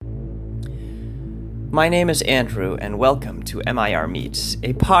My name is Andrew, and welcome to MIR Meets,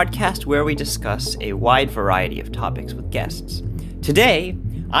 a podcast where we discuss a wide variety of topics with guests. Today,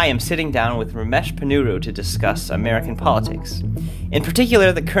 I am sitting down with Ramesh Ponnuru to discuss American politics, in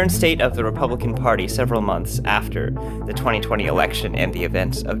particular the current state of the Republican Party several months after the 2020 election and the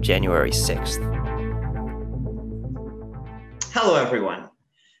events of January 6th. Hello, everyone.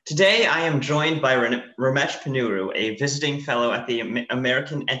 Today, I am joined by Ramesh Ponnuru, a visiting fellow at the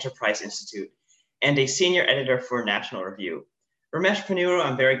American Enterprise Institute and a senior editor for National Review. Ramesh Ponnuru,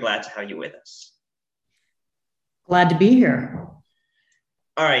 I'm very glad to have you with us. Glad to be here.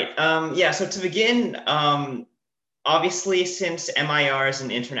 All right. So to begin, obviously, since MIR is an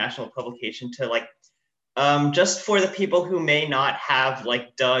international publication, just for the people who may not have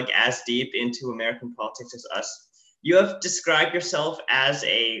dug as deep into American politics as us, you have described yourself as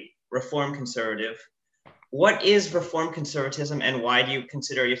a reform conservative. What is reform conservatism, and why do you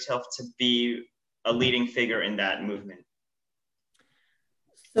consider yourself to be a leading figure in that movement?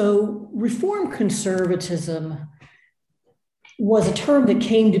 So reform conservatism was a term that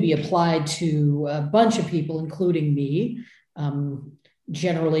came to be applied to a bunch of people, including me,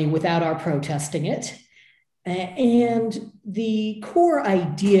 generally without our protesting it. And the core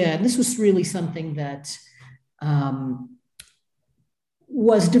idea, and this was really something that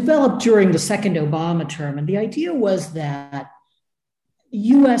was developed during the second Obama term, and the idea was that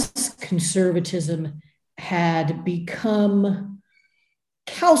US conservatism had become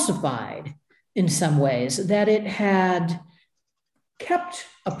calcified in some ways, that it had kept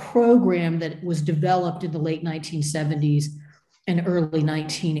a program that was developed in the late 1970s and early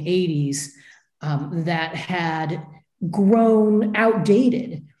 1980s that had grown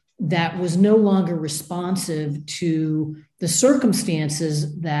outdated, that was no longer responsive to the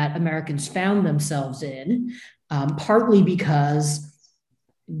circumstances that Americans found themselves in, partly because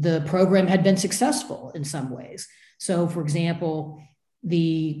the program had been successful in some ways. So, for example,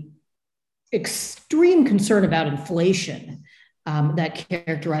 the extreme concern about inflation that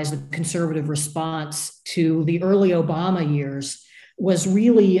characterized the conservative response to the early Obama years was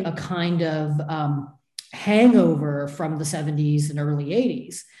really a kind of hangover from the 70s and early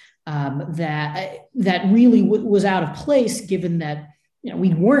 80s that really was out of place, given that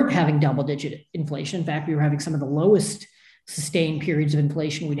we weren't having double-digit inflation. In fact, we were having some of the lowest sustained periods of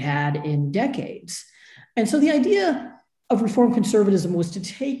inflation we'd had in decades. And so the idea of reform conservatism was to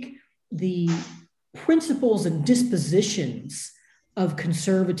take the principles and dispositions of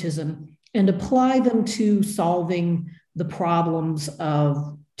conservatism and apply them to solving the problems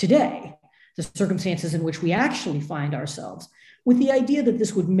of today, the circumstances in which we actually find ourselves, with the idea that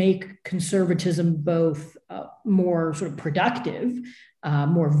this would make conservatism both more sort of productive,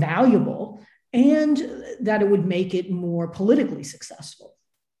 more valuable, and that it would make it more politically successful.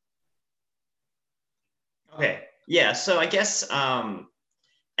 Okay, yeah. So I guess, and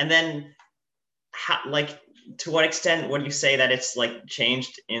then, to what extent would you say that it's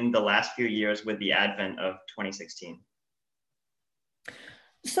changed in the last few years with the advent of 2016?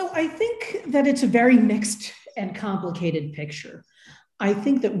 So I think that it's a very mixed and complicated picture. I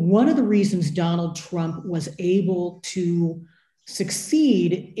think that one of the reasons Donald Trump was able to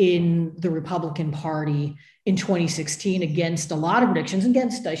succeed in the Republican Party in 2016 against a lot of predictions,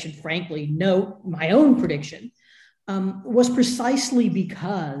 against, I should frankly note, my own prediction, was precisely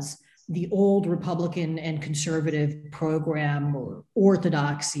because the old Republican and conservative program or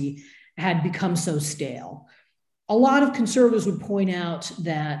orthodoxy had become so stale. A lot of conservatives would point out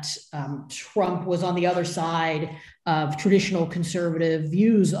that Trump was on the other side of traditional conservative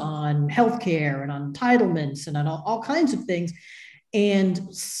views on healthcare and on entitlements and on all kinds of things.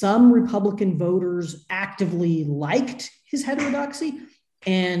 And some Republican voters actively liked his heterodoxy,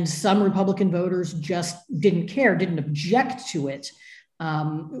 and some Republican voters just didn't care, didn't object to it,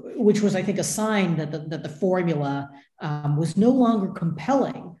 which was, I think, a sign that the formula was no longer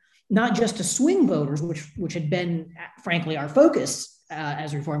compelling, not just to swing voters, which had been, frankly, our focus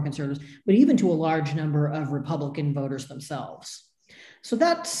as reform conservatives, but even to a large number of Republican voters themselves. So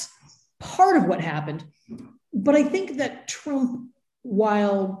that's part of what happened. But I think that Trump,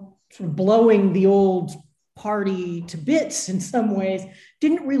 while sort of blowing the old party to bits in some ways,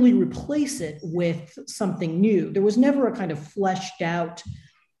 didn't really replace it with something new. There was never a kind of fleshed out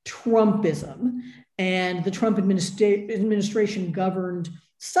Trumpism. And the Trump administration governed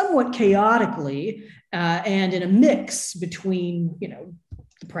somewhat chaotically and in a mix between,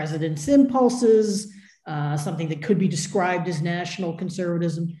 the president's impulses, something that could be described as national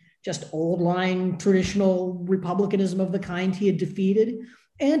conservatism, just old line traditional republicanism of the kind he had defeated,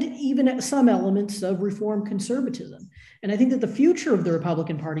 and even some elements of reform conservatism. And I think that the future of the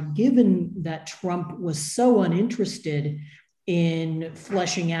Republican Party, given that Trump was so uninterested in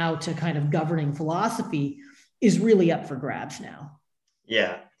fleshing out a kind of governing philosophy, is really up for grabs now.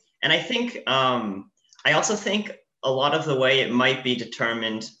 Yeah. And I also think a lot of the way it might be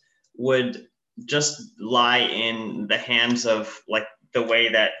determined would just lie in the hands of like the way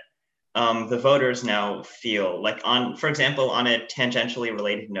that the voters now feel. Like for example, on a tangentially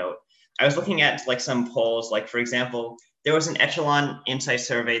related note, I was looking at like some polls, like for example, there was an Echelon Insight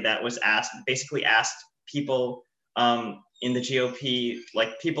survey that was basically asked people in the GOP,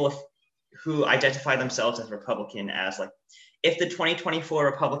 like people who identify themselves as Republican, as like, if the 2024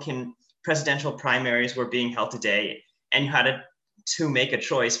 Republican presidential primaries were being held today and you had to make a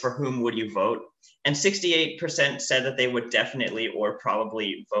choice, for whom would you vote? And 68% said that they would definitely or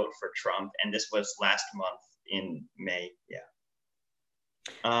probably vote for Trump. And this was last month in May. Yeah.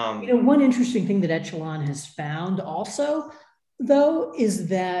 One interesting thing that Echelon has found also, though, is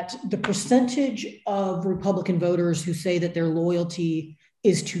that the percentage of Republican voters who say that their loyalty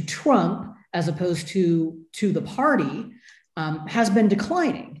is to Trump as opposed to the party has been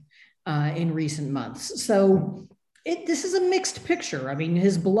declining in recent months. So this is a mixed picture. I mean,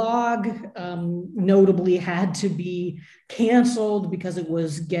 his blog notably had to be canceled because it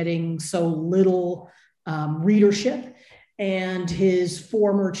was getting so little readership. And his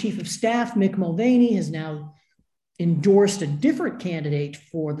former chief of staff, Mick Mulvaney, has now endorsed a different candidate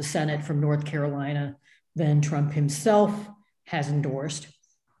for the Senate from North Carolina than Trump himself has endorsed.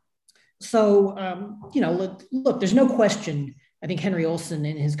 So, look, there's no question. I think Henry Olsen,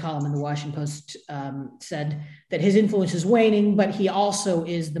 in his column in the Washington Post, said that his influence is waning, but he also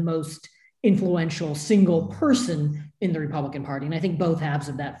is the most influential single person in the Republican Party. And I think both halves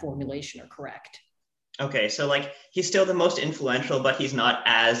of that formulation are correct. Okay, so like he's still the most influential, but he's not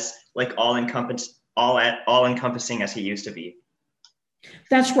as like all encompassing as he used to be.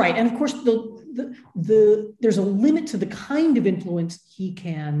 That's right, and of course, there's a limit to the kind of influence he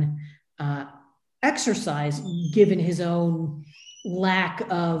can exercise, given his own lack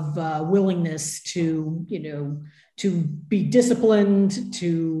of willingness to be disciplined,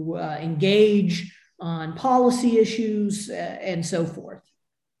 to engage on policy issues, and so forth.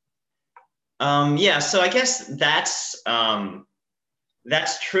 Yeah, so I guess that's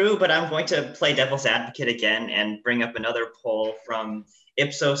true, but I'm going to play devil's advocate again and bring up another poll from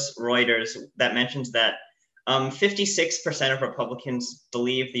Ipsos Reuters that mentions that 56% of Republicans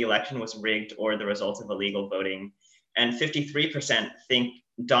believe the election was rigged or the result of illegal voting, and 53% think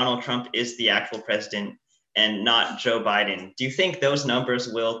Donald Trump is the actual president and not Joe Biden. Do you think those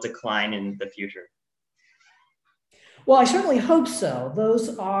numbers will decline in the future? Well, I certainly hope so.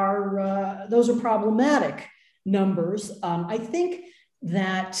 Those are problematic numbers. I think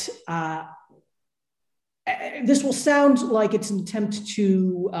that this will sound like it's an attempt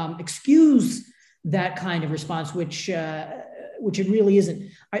to excuse that kind of response, which it really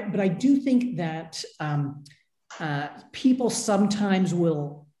isn't. But I do think that people sometimes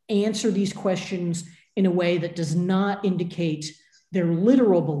will answer these questions in a way that does not indicate their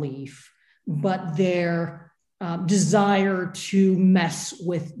literal belief, but their desire to mess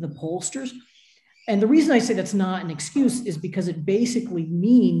with the pollsters. And the reason I say that's not an excuse is because it basically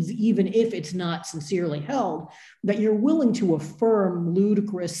means, even if it's not sincerely held, that you're willing to affirm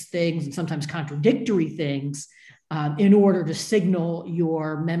ludicrous things and sometimes contradictory things in order to signal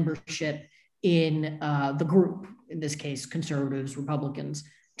your membership in the group, in this case, conservatives, Republicans,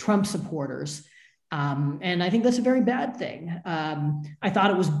 Trump supporters. And I think that's a very bad thing. I thought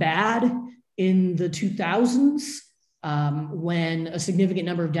it was bad in the 2000s, when a significant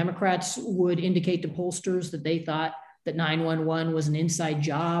number of Democrats would indicate to pollsters that they thought that 911 was an inside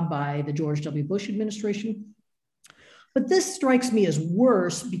job by the George W. Bush administration. But this strikes me as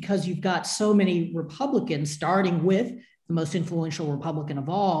worse because you've got so many Republicans, starting with the most influential Republican of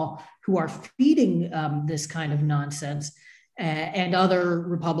all, who are feeding this kind of nonsense, and other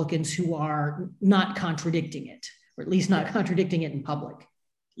Republicans who are not contradicting it, or at least not contradicting it in public.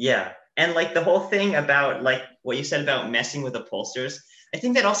 Yeah. And like the whole thing about like what you said about messing with the pollsters, I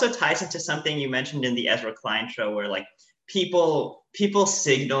think that also ties into something you mentioned in the Ezra Klein show, where like people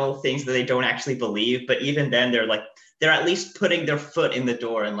signal things that they don't actually believe, but even then they're at least putting their foot in the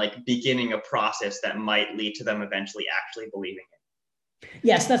door and like beginning a process that might lead to them eventually actually believing it.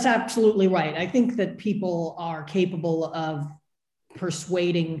 Yes, that's absolutely right. I think that people are capable of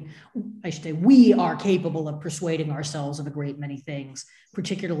persuading, I should say, we are capable of persuading ourselves of a great many things,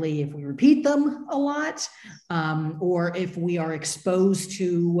 particularly if we repeat them a lot, or if we are exposed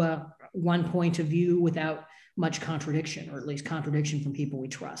to one point of view without much contradiction, or at least contradiction from people we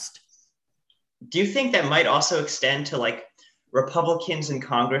trust. do you think that might also extend to like Republicans in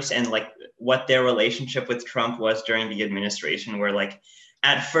Congress and like what their relationship with Trump was during the administration, where like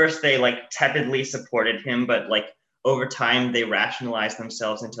at first they like tepidly supported him, but like over time they rationalized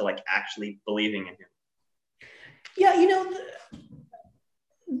themselves into like actually believing in him? Yeah,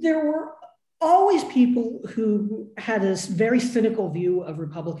 there were always people who had a very cynical view of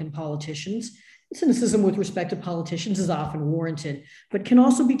Republican politicians. Cynicism with respect to politicians is often warranted, but can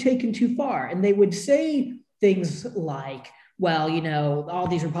also be taken too far. And they would say things like, well, all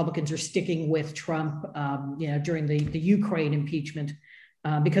these Republicans are sticking with Trump, during the Ukraine impeachment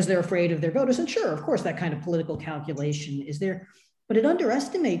because they're afraid of their voters. And sure, of course, that kind of political calculation is there, but it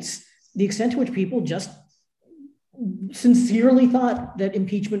underestimates the extent to which people just sincerely thought that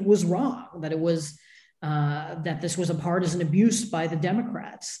impeachment was wrong, that it was that this was a partisan abuse by the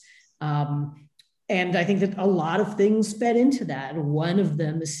Democrats. And I think that a lot of things fed into that. One of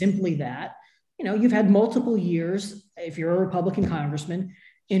them is simply that, you've had multiple years, if you're a Republican congressman,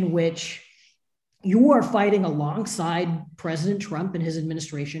 in which you are fighting alongside President Trump and his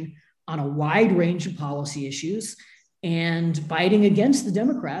administration on a wide range of policy issues and fighting against the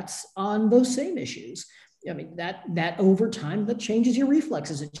Democrats on those same issues. I mean, that over time, that changes your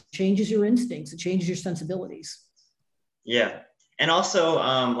reflexes, it changes your instincts, it changes your sensibilities. Yeah. And also,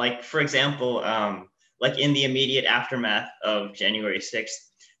 like, for example, like in the immediate aftermath of January 6th,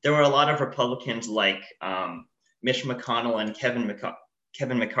 there were a lot of Republicans like Mitch McConnell and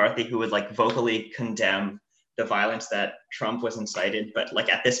Kevin McCarthy who would like vocally condemn the violence that Trump was incited. But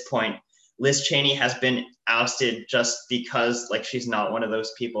like at this point, Liz Cheney has been ousted just because like she's not one of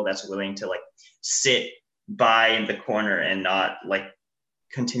those people that's willing to like sit by in the corner and not like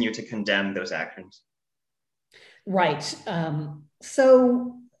continue to condemn those actions. Right.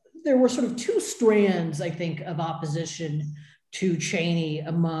 So there were sort of two strands, I think, of opposition to Cheney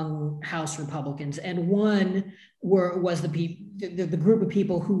among House Republicans, and one was the group of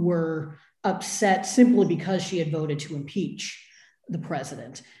people who were upset simply because she had voted to impeach the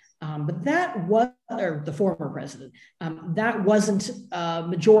president. But that was, or the former president, that wasn't a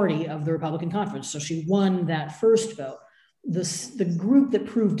majority of the Republican conference. So she won that first vote. The group that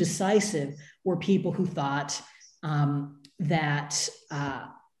proved decisive were people who thought that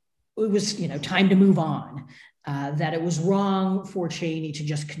it was time to move on, that it was wrong for Cheney to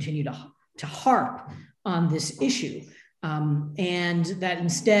just continue to harp on this issue, and that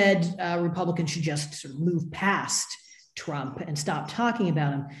instead Republicans should just sort of move past Trump and stop talking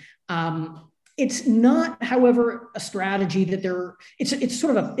about him. It's not, however, a strategy that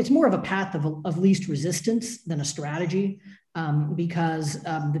it's more of a path of least resistance than a strategy, because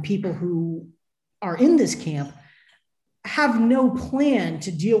the people who are in this camp have no plan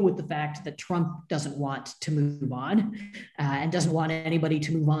to deal with the fact that Trump doesn't want to move on and doesn't want anybody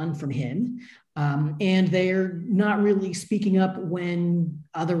to move on from him. And they're not really speaking up when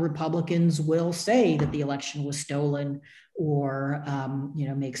other Republicans will say that the election was stolen or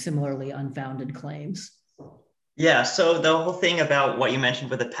make similarly unfounded claims. Yeah, so the whole thing about what you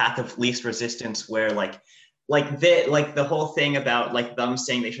mentioned with the path of least resistance, where the whole thing about like them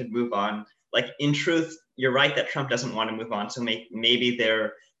saying they should move on, like in truth, you're right that Trump doesn't want to move on, so maybe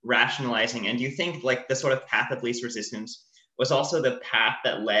they're rationalizing. And do you think like the sort of path of least resistance was also the path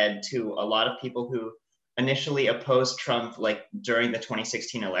that led to a lot of people who initially opposed Trump like during the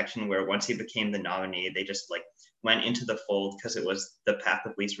 2016 election, where once he became the nominee, they just like went into the fold because it was the path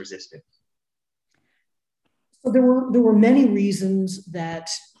of least resistance? So there were many reasons that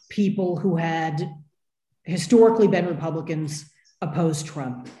people who had historically been Republicans opposed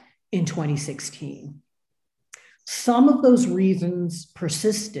Trump in 2016. Some of those reasons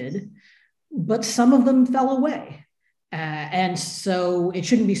persisted, but some of them fell away. And so it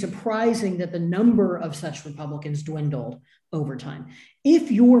shouldn't be surprising that the number of such Republicans dwindled over time.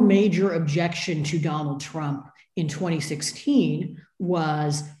 If your major objection to Donald Trump in 2016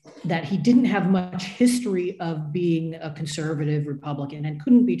 was that he didn't have much history of being a conservative Republican and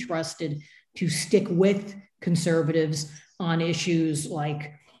couldn't be trusted to stick with conservatives on issues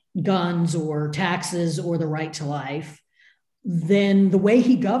like guns or taxes or the right to life, then the way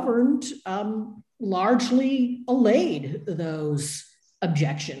he governed largely allayed those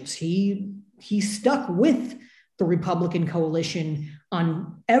objections. He stuck with the Republican coalition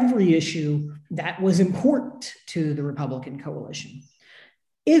on every issue that was important to the Republican coalition.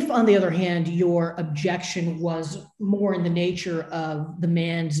 If, on the other hand, your objection was more in the nature of the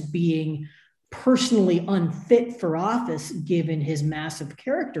man's being personally unfit for office, given his massive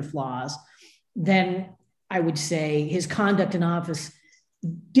character flaws, then I would say his conduct in office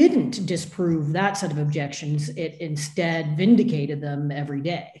didn't disprove that set of objections. It instead vindicated them every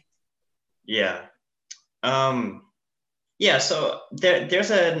day. Yeah. Um, yeah, so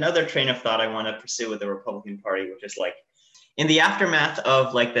there's another train of thought I want to pursue with the Republican Party, which is like in the aftermath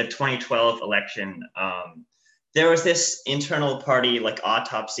of like the 2012 election, there was this internal party like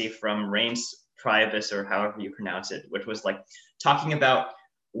autopsy from Reigns Priebus, or however you pronounce it, which was like talking about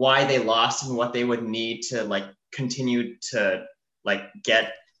why they lost and what they would need to like continue to like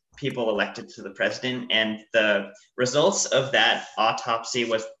get people elected to the president. And the results of that autopsy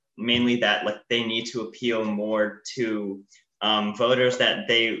was mainly that like they need to appeal more to voters that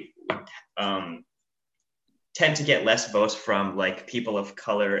they um, tend to get less votes from, like people of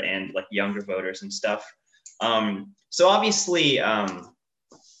color and like younger voters and stuff. So obviously,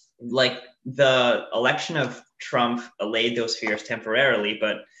 like the election of Trump allayed those fears temporarily,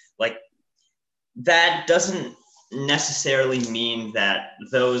 but like that doesn't necessarily mean that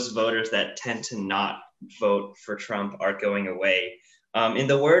those voters that tend to not vote for Trump are going away. In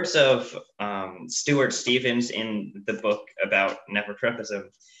the words of Stuart Stevens in the book about Never-Trumpism,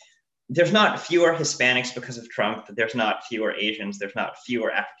 there's not fewer Hispanics because of Trump. There's not fewer Asians. There's not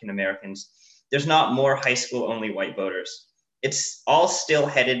fewer African Americans. There's not more high school only white voters. It's all still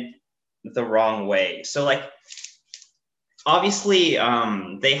headed the wrong way. So like, obviously,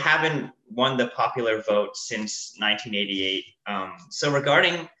 they haven't won the popular vote since 1988. So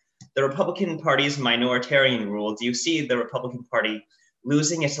regarding the Republican Party's minoritarian rule, do you see the Republican Party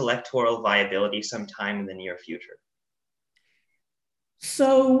losing its electoral viability sometime in the near future?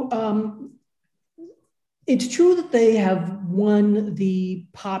 So it's true that they have won the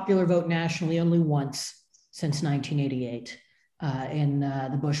popular vote nationally only once since 1988 in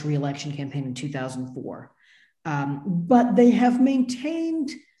the Bush reelection campaign in 2004. But they have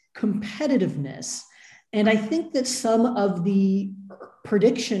maintained competitiveness. And I think that some of the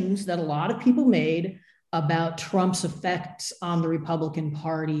predictions that a lot of people made about Trump's effects on the Republican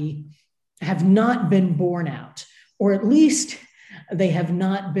Party have not been borne out, or at least they have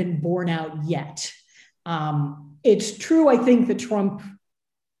not been borne out yet. It's true, I think, that Trump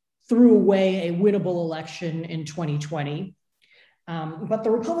threw away a winnable election in 2020, but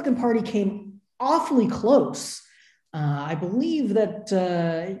the Republican Party came awfully close. I believe that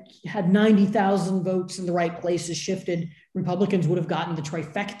had 90,000 votes in the right places shifted, Republicans would have gotten the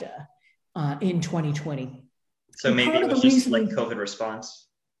trifecta in 2020. So maybe it was just like COVID response.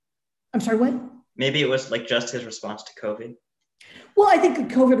 I'm sorry, what? Maybe it was like just his response to COVID. Well, I think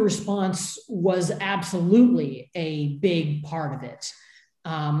the COVID response was absolutely a big part of it.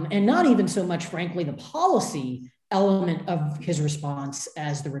 And not even so much, frankly, the policy element of his response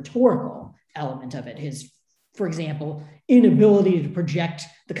as the rhetorical element of it. His, for example, inability to project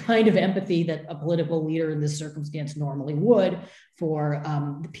the kind of empathy that a political leader in this circumstance normally would for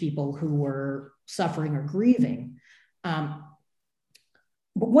the people who were suffering or grieving. But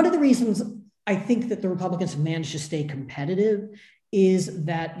one of the reasons I think that the Republicans have managed to stay competitive is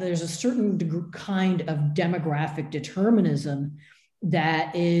that there's a certain kind of demographic determinism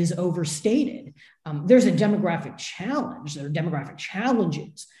that is overstated. There's a demographic challenge. There are demographic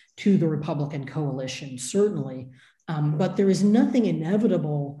challenges to the Republican coalition, certainly, but there is nothing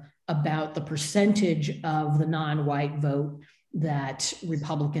inevitable about the percentage of the non-white vote that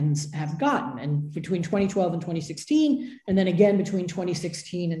Republicans have gotten. And between 2012 and 2016, and then again between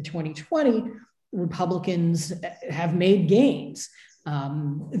 2016 and 2020, Republicans have made gains,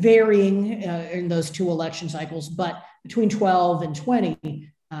 varying in those two election cycles. But between 12 and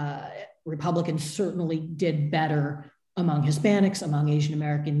 20, Republicans certainly did better among Hispanics, among Asian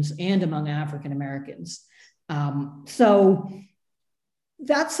Americans, and among African Americans. So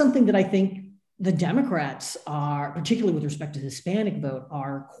that's something that I think the Democrats are, particularly with respect to the Hispanic vote,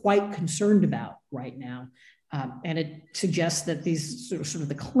 are quite concerned about right now. And it suggests that these sort of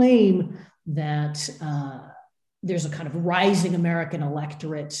the claim that there's a kind of rising American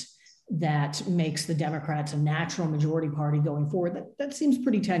electorate that makes the Democrats a natural majority party going forward, that seems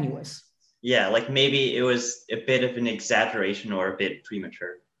pretty tenuous. Yeah, like maybe it was a bit of an exaggeration or a bit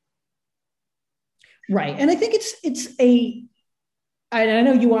premature. Right. And I think I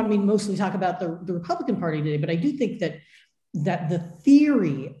know you want me to mostly talk about the Republican Party today, but I do think that the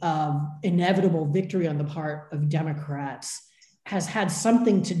theory of inevitable victory on the part of Democrats has had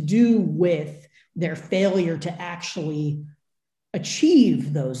something to do with their failure to actually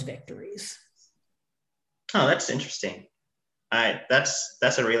achieve those victories. Oh, that's interesting.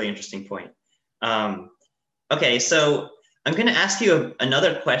 That's a really interesting point. Okay, so I'm going to ask you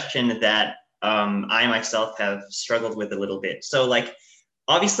another question that I myself have struggled with a little bit. So like,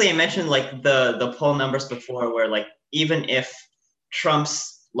 obviously I mentioned like the poll numbers before where like, even if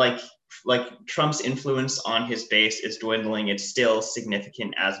Trump's like like Trump's influence on his base is dwindling, it's still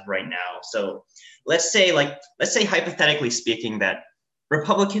significant as of right now. So let's say hypothetically speaking that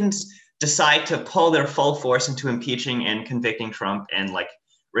Republicans decide to pull their full force into impeaching and convicting Trump and like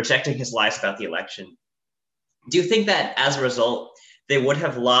rejecting his lies about the election. Do you think that as a result, they would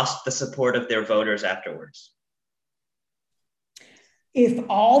have lost the support of their voters afterwards? If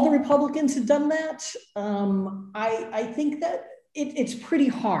all the Republicans had done that, I think that it's pretty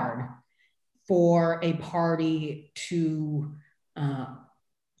hard for a party to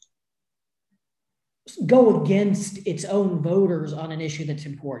go against its own voters on an issue that's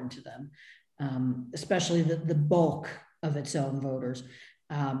important to them, especially the bulk of its own voters.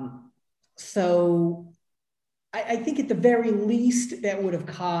 So I think at the very least that would have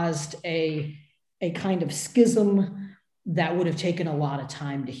caused a kind of schism that would have taken a lot of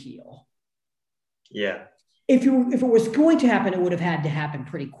time to heal. Yeah. If it was going to happen, it would have had to happen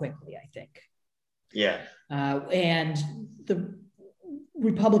pretty quickly, I think. Yeah. And the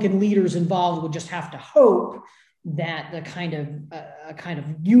Republican leaders involved would just have to hope that a kind of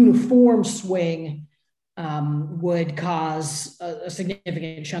uniform swing would cause a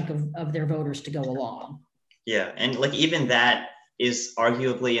significant chunk of their voters to go along. Yeah, and like even that is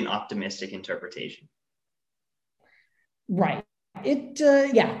arguably an optimistic interpretation. Right.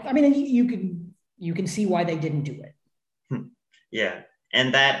 Yeah. I mean, you can see why they didn't do it. Yeah,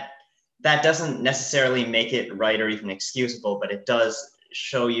 and that doesn't necessarily make it right or even excusable, but it does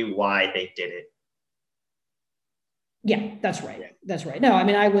show you why they did it. Yeah, that's right. That's right. No, I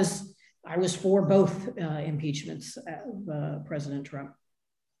mean, I was for both impeachments of President Trump.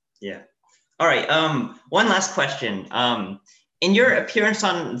 Yeah. All right. One last question. In your appearance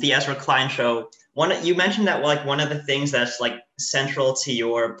on the Ezra Klein show, you mentioned that like one of the things that's like central to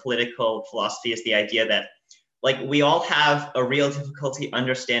your political philosophy is the idea that like we all have a real difficulty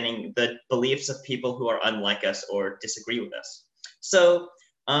understanding the beliefs of people who are unlike us or disagree with us. So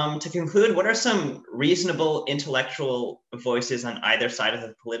to conclude, what are some reasonable intellectual voices on either side of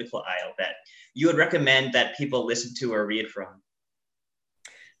the political aisle that you would recommend that people listen to or read from?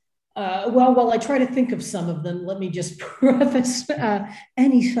 Well, while I try to think of some of them, let me just preface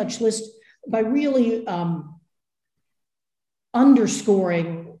any such list by really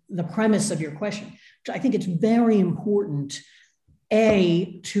underscoring the premise of your question. I think it's very important,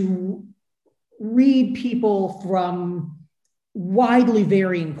 to read people from widely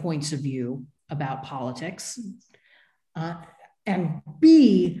varying points of view about politics, and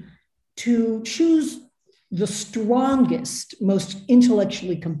B, to choose the strongest, most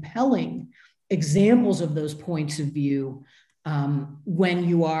intellectually compelling examples of those points of view when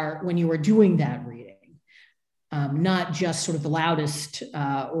you are doing that reading, not just sort of the loudest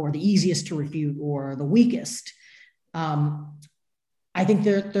or the easiest to refute or the weakest. I think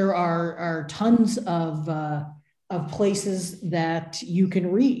there are tons of places that you can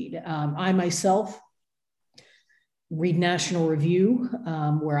read. I myself read National Review,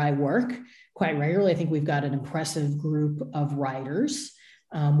 where I work quite regularly. I think we've got an impressive group of writers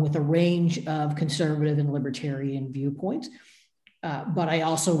with a range of conservative and libertarian viewpoints. But I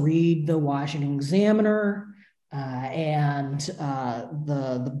also read the Washington Examiner and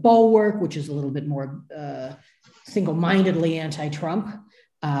the Bulwark, which is a little bit more single-mindedly anti-Trump.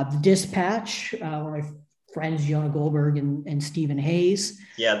 The Dispatch, where my friends Jonah Goldberg and Stephen Hayes,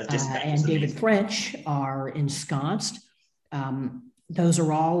 the Dispatch and David French are ensconced. Those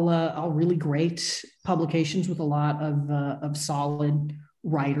are all really great publications with a lot of solid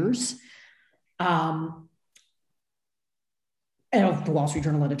writers. And the Wall Street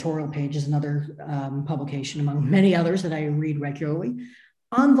Journal editorial page is another publication among many others that I read regularly.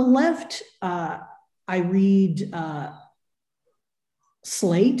 On the left, I read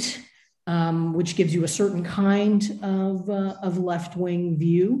Slate, which gives you a certain kind of left-wing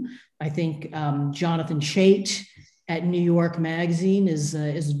view. I think Jonathan Chait at New York Magazine is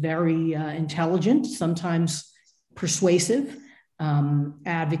very intelligent, sometimes persuasive,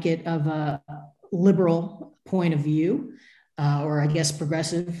 advocate of a liberal point of view, or I guess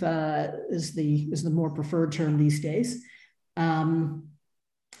progressive is the more preferred term these days.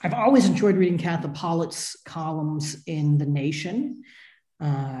 I've always enjoyed reading Katha Pollitt's columns in The Nation.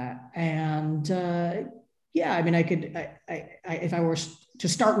 Yeah, I mean, I could, if I were to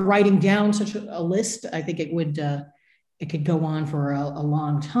start writing down such a list, I think it could go on for a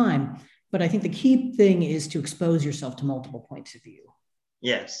long time. But I think the key thing is to expose yourself to multiple points of view.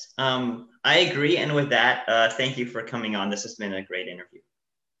 Yes, I agree. And with that, thank you for coming on. This has been a great interview.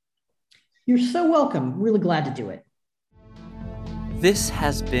 You're so welcome. Really glad to do it. This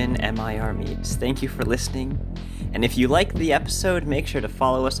has been MIR Meets. Thank you for listening. And if you like the episode, make sure to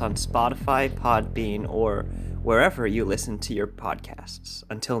follow us on Spotify, Podbean, or wherever you listen to your podcasts.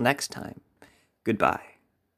 Until next time, goodbye.